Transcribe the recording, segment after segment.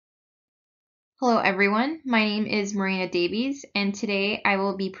Hello everyone, my name is Marina Davies, and today I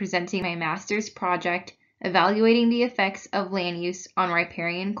will be presenting my master's project evaluating the effects of land use on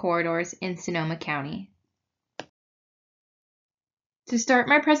riparian corridors in Sonoma County. To start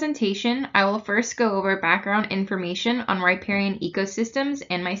my presentation, I will first go over background information on riparian ecosystems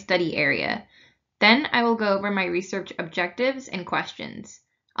and my study area. Then I will go over my research objectives and questions.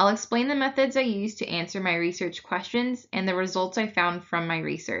 I'll explain the methods I used to answer my research questions and the results I found from my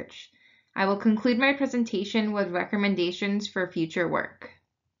research. I will conclude my presentation with recommendations for future work.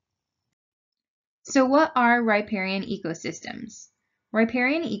 So what are riparian ecosystems?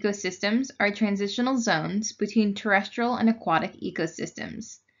 Riparian ecosystems are transitional zones between terrestrial and aquatic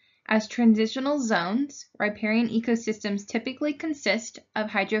ecosystems. As transitional zones, riparian ecosystems typically consist of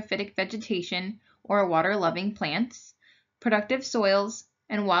hydrophytic vegetation or water-loving plants, productive soils,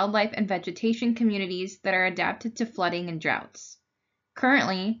 and wildlife and vegetation communities that are adapted to flooding and droughts.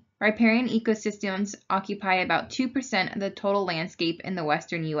 Currently, riparian ecosystems occupy about 2% of the total landscape in the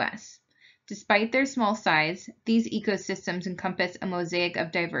western U.S. Despite their small size, these ecosystems encompass a mosaic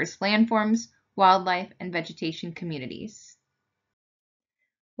of diverse landforms, wildlife, and vegetation communities.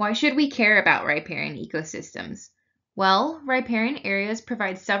 Why should we care about riparian ecosystems? Well, riparian areas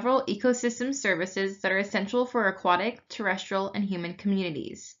provide several ecosystem services that are essential for aquatic, terrestrial, and human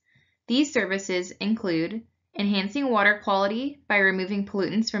communities. These services include enhancing water quality by removing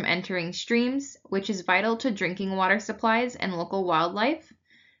pollutants from entering streams, which is vital to drinking water supplies and local wildlife.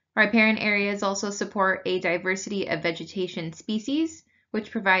 Riparian areas also support a diversity of vegetation species,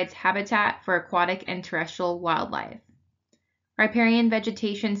 which provides habitat for aquatic and terrestrial wildlife. Riparian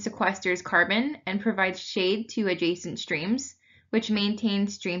vegetation sequesters carbon and provides shade to adjacent streams, which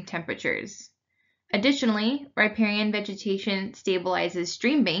maintains stream temperatures. Additionally, riparian vegetation stabilizes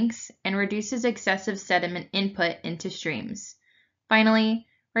stream banks and reduces excessive sediment input into streams. Finally,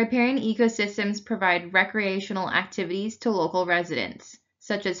 riparian ecosystems provide recreational activities to local residents,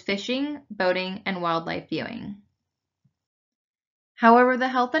 such as fishing, boating, and wildlife viewing. However, the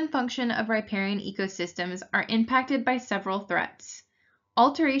health and function of riparian ecosystems are impacted by several threats.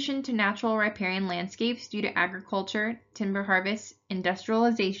 Alteration to natural riparian landscapes due to agriculture, timber harvest,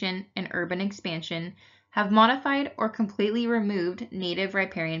 industrialization, and urban expansion have modified or completely removed native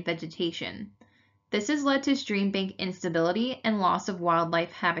riparian vegetation. This has led to stream bank instability and loss of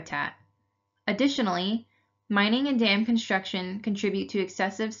wildlife habitat. Additionally, mining and dam construction contribute to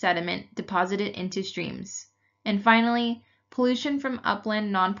excessive sediment deposited into streams. And finally, pollution from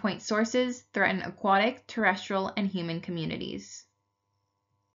upland non-point sources threaten aquatic, terrestrial, and human communities.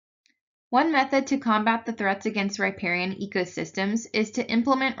 One method to combat the threats against riparian ecosystems is to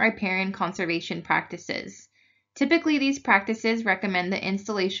implement riparian conservation practices. Typically, these practices recommend the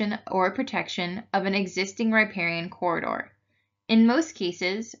installation or protection of an existing riparian corridor. In most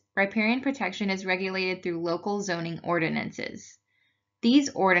cases, riparian protection is regulated through local zoning ordinances.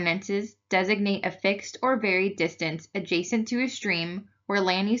 These ordinances designate a fixed or varied distance adjacent to a stream where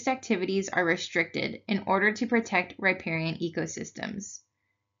land use activities are restricted in order to protect riparian ecosystems.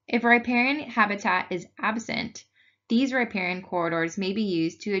 If riparian habitat is absent, these riparian corridors may be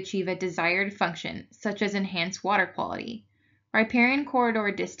used to achieve a desired function, such as enhance water quality. Riparian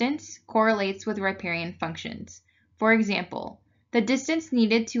corridor distance correlates with riparian functions. For example, the distance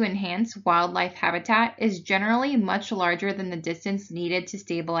needed to enhance wildlife habitat is generally much larger than the distance needed to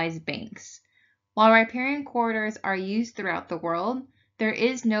stabilize banks. While riparian corridors are used throughout the world, there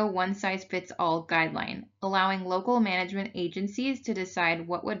is no one-size-fits-all guideline, allowing local management agencies to decide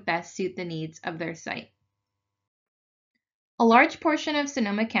what would best suit the needs of their site. A large portion of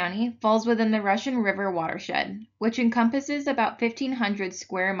Sonoma County falls within the Russian River watershed, which encompasses about 1,500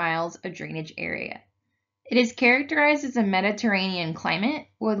 square miles of drainage area. It is characterized as a Mediterranean climate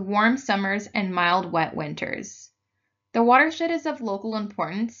with warm summers and mild wet winters. The watershed is of local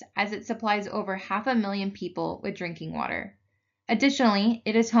importance as it supplies over 500,000 people with drinking water. Additionally,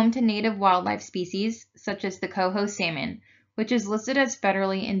 it is home to native wildlife species such as the coho salmon, which is listed as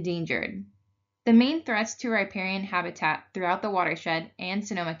federally endangered. The main threats to riparian habitat throughout the watershed and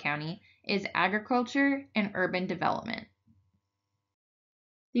Sonoma County is agriculture and urban development.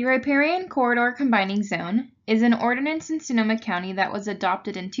 The Riparian Corridor Combining Zone is an ordinance in Sonoma County that was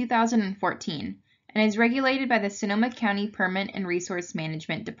adopted in 2014 and is regulated by the Sonoma County Permit and Resource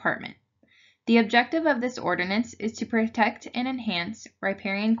Management Department. The objective of this ordinance is to protect and enhance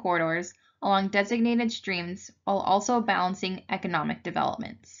riparian corridors along designated streams while also balancing economic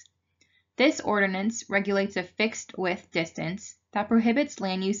developments. This ordinance regulates a fixed width distance that prohibits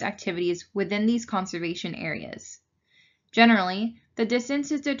land use activities within these conservation areas. Generally, the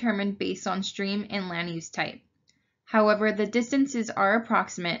distance is determined based on stream and land use type. However, the distances are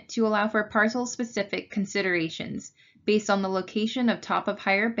approximate to allow for parcel-specific considerations based on the location of top of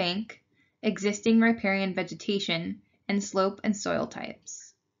higher bank, existing riparian vegetation, and slope and soil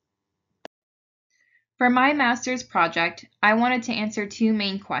types. For my master's project, I wanted to answer two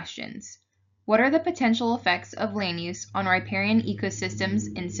main questions. What are the potential effects of land use on riparian ecosystems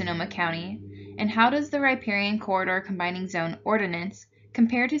in Sonoma County? And how does the Riparian Corridor Combining Zone ordinance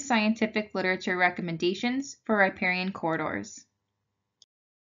compare to scientific literature recommendations for riparian corridors?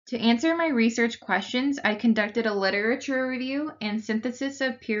 To answer my research questions, I conducted a literature review and synthesis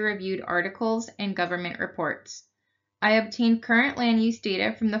of peer-reviewed articles and government reports. I obtained current land use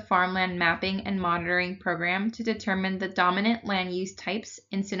data from the Farmland Mapping and Monitoring Program to determine the dominant land use types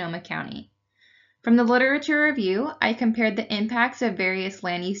in Sonoma County. From the literature review, I compared the impacts of various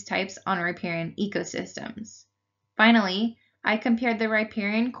land use types on riparian ecosystems. Finally, I compared the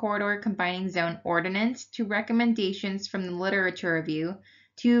Riparian Corridor Combining Zone ordinance to recommendations from the literature review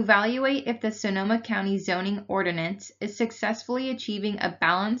to evaluate if the Sonoma County zoning ordinance is successfully achieving a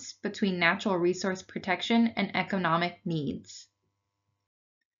balance between natural resource protection and economic needs.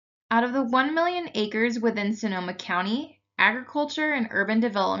 Out of the 1 million acres within Sonoma County, agriculture and urban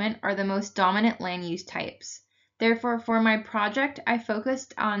development are the most dominant land use types. Therefore, for my project, I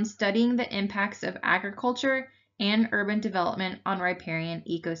focused on studying the impacts of agriculture and urban development on riparian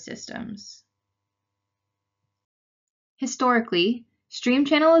ecosystems. Historically, stream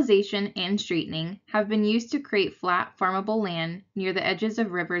channelization and straightening have been used to create flat, farmable land near the edges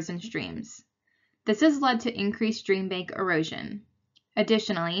of rivers and streams. This has led to increased stream bank erosion.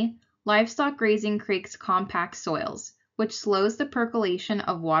 Additionally, livestock grazing creates compact soils, which slows the percolation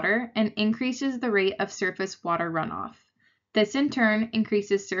of water and increases the rate of surface water runoff. This in turn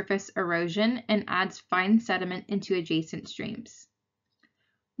increases surface erosion and adds fine sediment into adjacent streams.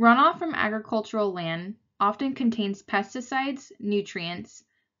 Runoff from agricultural land often contains pesticides, nutrients,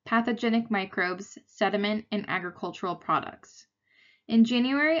 pathogenic microbes, sediment, and agricultural products. In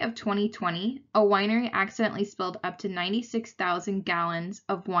January of 2020, a winery accidentally spilled up to 96,000 gallons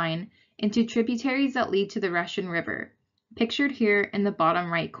of wine into tributaries that lead to the Russian River, pictured here in the bottom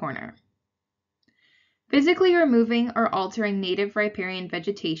right corner. Physically removing or altering native riparian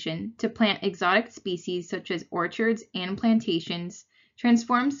vegetation to plant exotic species such as orchards and plantations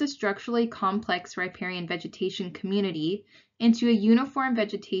transforms the structurally complex riparian vegetation community into a uniform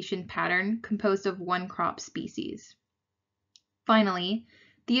vegetation pattern composed of one crop species. Finally,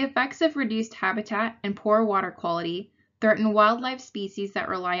 the effects of reduced habitat and poor water quality threaten wildlife species that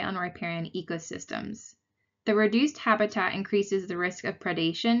rely on riparian ecosystems. The reduced habitat increases the risk of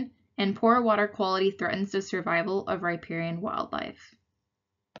predation, and poor water quality threatens the survival of riparian wildlife.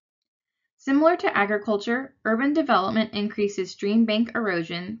 Similar to agriculture, urban development increases stream bank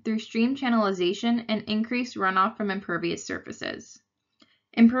erosion through stream channelization and increased runoff from impervious surfaces.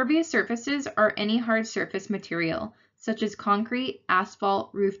 Impervious surfaces are any hard surface material, such as concrete, asphalt,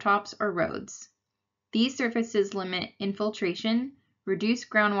 rooftops, or roads. These surfaces limit infiltration, reduce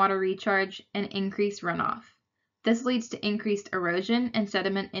groundwater recharge, and increase runoff. This leads to increased erosion and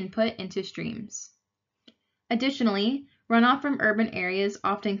sediment input into streams. Additionally, runoff from urban areas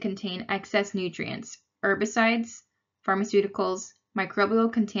often contain excess nutrients, herbicides, pharmaceuticals,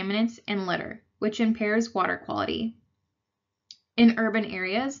 microbial contaminants, and litter, which impairs water quality. In urban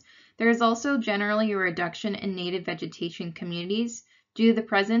areas, there is also generally a reduction in native vegetation communities due to the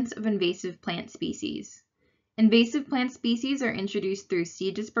presence of invasive plant species. Invasive plant species are introduced through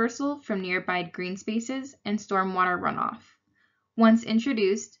seed dispersal from nearby green spaces and stormwater runoff. Once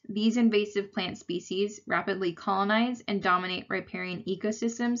introduced, these invasive plant species rapidly colonize and dominate riparian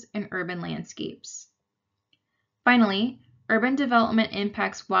ecosystems and urban landscapes. Finally, urban development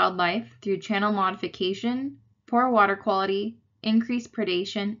impacts wildlife through channel modification, poor water quality, increased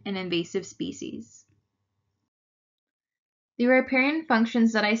predation, and invasive species. The riparian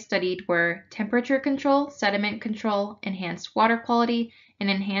functions that I studied were temperature control, sediment control, enhanced water quality, and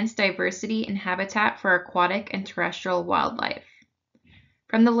enhanced diversity in habitat for aquatic and terrestrial wildlife.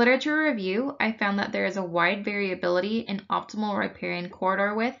 From the literature review, I found that there is a wide variability in optimal riparian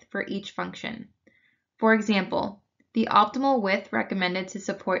corridor width for each function. For example, the optimal width recommended to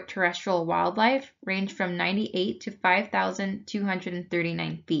support terrestrial wildlife ranged from 98 to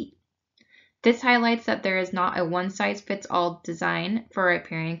 5,239 feet. This highlights that there is not a one-size-fits-all design for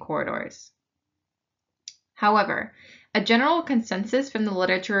riparian corridors. However, a general consensus from the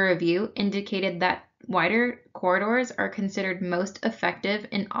literature review indicated that wider corridors are considered most effective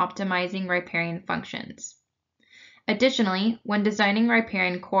in optimizing riparian functions. Additionally, when designing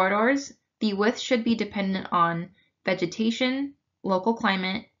riparian corridors, the width should be dependent on vegetation, local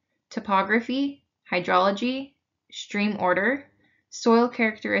climate, topography, hydrology, stream order, soil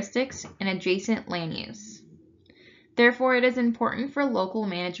characteristics, and adjacent land use. Therefore, it is important for local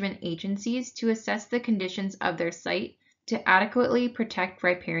management agencies to assess the conditions of their site to adequately protect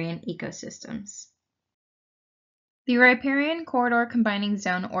riparian ecosystems. The Riparian Corridor Combining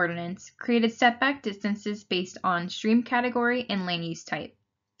Zone ordinance created setback distances based on stream category and land use type.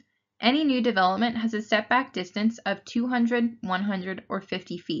 Any new development has a setback distance of 200, 100, or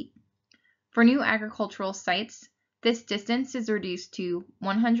 50 feet. For new agricultural sites, this distance is reduced to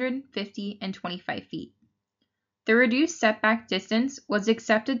 100, 50, and 25 feet. The reduced setback distance was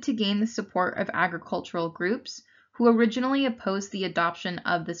accepted to gain the support of agricultural groups who originally opposed the adoption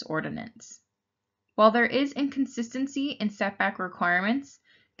of this ordinance. While there is inconsistency in setback requirements,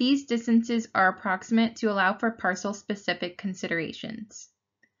 these distances are approximate to allow for parcel-specific considerations.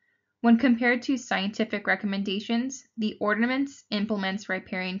 When compared to scientific recommendations, the ordinance implements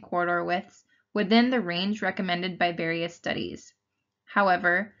riparian corridor widths within the range recommended by various studies.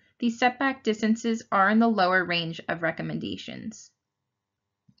 However, these setback distances are in the lower range of recommendations.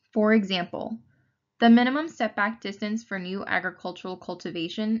 For example, the minimum setback distance for new agricultural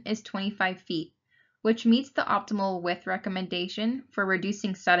cultivation is 25 feet, which meets the optimal width recommendation for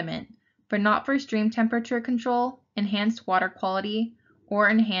reducing sediment, but not for stream temperature control, enhanced water quality, or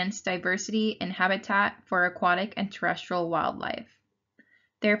enhanced diversity and habitat for aquatic and terrestrial wildlife.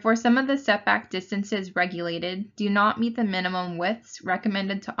 Therefore, some of the setback distances regulated do not meet the minimum widths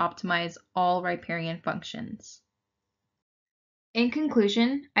recommended to optimize all riparian functions. In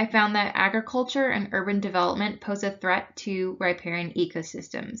conclusion, I found that agriculture and urban development pose a threat to riparian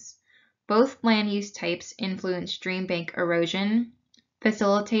ecosystems. Both land use types influence stream bank erosion,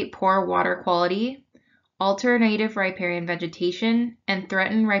 facilitate poor water quality, alter native riparian vegetation, and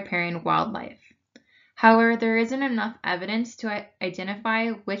threaten riparian wildlife. However, there isn't enough evidence to identify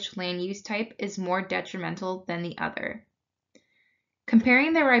which land use type is more detrimental than the other.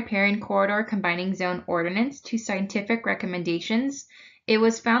 Comparing the Riparian Corridor Combining Zone ordinance to scientific recommendations, it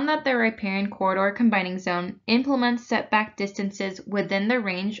was found that the Riparian Corridor Combining Zone implements setback distances within the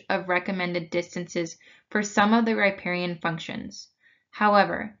range of recommended distances for some of the riparian functions.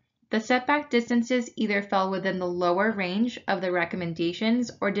 However, the setback distances either fell within the lower range of the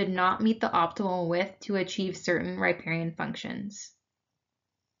recommendations or did not meet the optimal width to achieve certain riparian functions.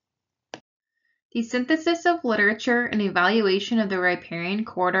 The synthesis of literature and evaluation of the Riparian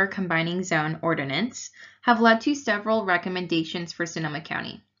Corridor Combining Zone ordinance have led to several recommendations for Sonoma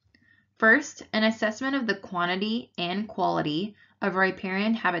County. First, an assessment of the quantity and quality of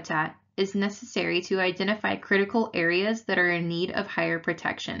riparian habitat is necessary to identify critical areas that are in need of higher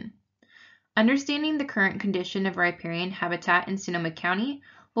protection. Understanding the current condition of riparian habitat in Sonoma County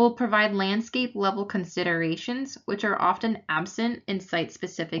will provide landscape-level considerations which are often absent in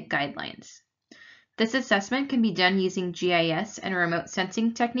site-specific guidelines. This assessment can be done using GIS and remote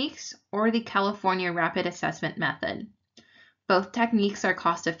sensing techniques or the California Rapid Assessment Method. Both techniques are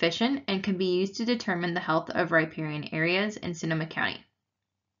cost-efficient and can be used to determine the health of riparian areas in Sonoma County.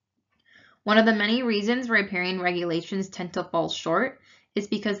 One of the many reasons riparian regulations tend to fall short is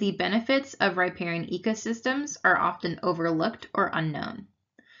because the benefits of riparian ecosystems are often overlooked or unknown.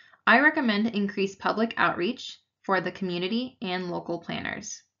 I recommend increased public outreach for the community and local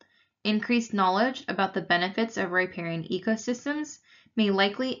planners. Increased knowledge about the benefits of riparian ecosystems may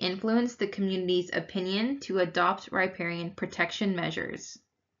likely influence the community's opinion to adopt riparian protection measures.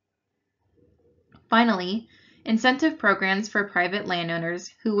 Finally, incentive programs for private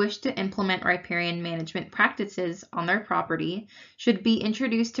landowners who wish to implement riparian management practices on their property should be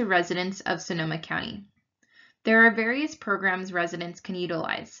introduced to residents of Sonoma County. There are various programs residents can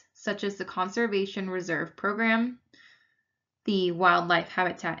utilize, such as the Conservation Reserve Program, the Wildlife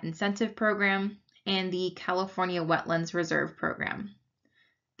Habitat Incentive Program, and the California Wetlands Reserve Program.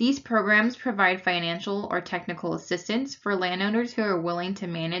 These programs provide financial or technical assistance for landowners who are willing to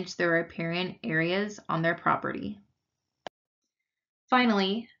manage their riparian areas on their property.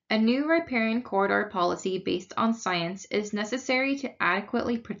 Finally, a new riparian corridor policy based on science is necessary to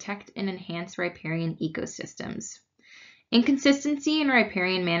adequately protect and enhance riparian ecosystems. Inconsistency in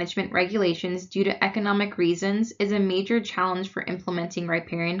riparian management regulations due to economic reasons is a major challenge for implementing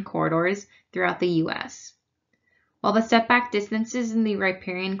riparian corridors throughout the U.S. While the setback distances in the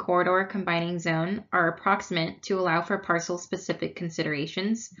Riparian Corridor Combining Zone are approximate to allow for parcel-specific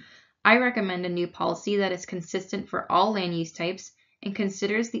considerations, I recommend a new policy that is consistent for all land use types and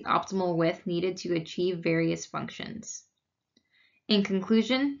considers the optimal width needed to achieve various functions. In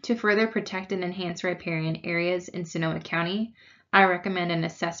conclusion, to further protect and enhance riparian areas in Sonoma County, I recommend an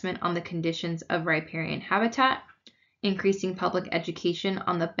assessment on the conditions of riparian habitat, increasing public education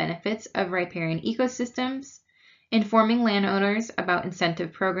on the benefits of riparian ecosystems, informing landowners about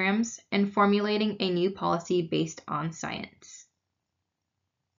incentive programs, and formulating a new policy based on science.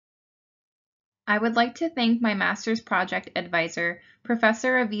 I would like to thank my master's project advisor,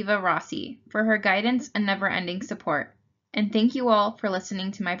 Professor Aviva-Rossi, for her guidance and never-ending support, and thank you all for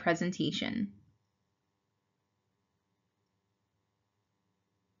listening to my presentation.